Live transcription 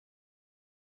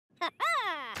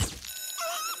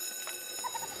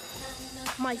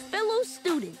My fellow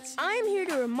students, I'm here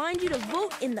to remind you to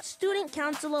vote in the Student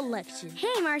Council election.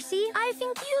 Hey, Marcie, I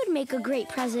think you'd make a great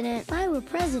president. If I were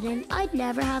president, I'd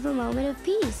never have a moment of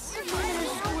peace.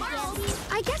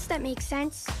 I guess that makes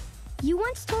sense. You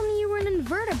once told me you were an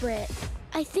invertebrate.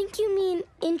 I think you mean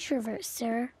introvert,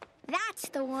 sir. That's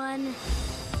the one.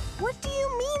 What do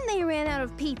you mean they ran out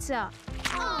of pizza?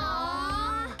 Aww.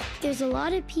 There's a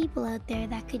lot of people out there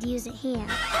that could use a hand,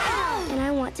 and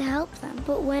I want to help them.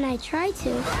 But when I try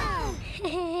to,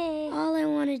 all I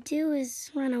want to do is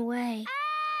run away.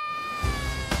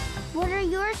 What are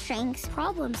your strengths?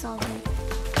 Problem solving.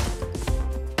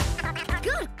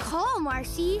 Good call,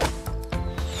 Marcie.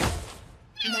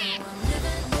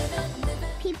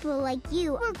 People like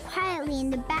you work quietly in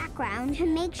the background to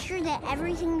make sure that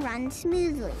everything runs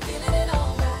smoothly.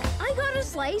 I got a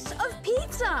slice of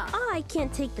pizza. I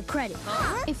can't take the credit.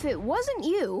 If it wasn't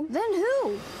you, then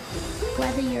who?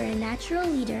 Whether you're a natural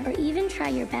leader or even try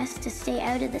your best to stay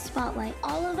out of the spotlight,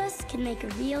 all of us can make a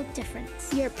real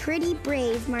difference. You're pretty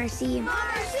brave, Marcie.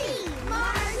 Marcie!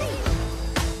 Marcie!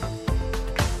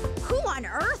 Who on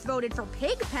earth voted for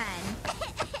Pigpen?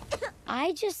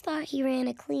 I just thought he ran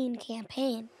a clean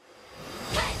campaign.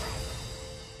 Hey!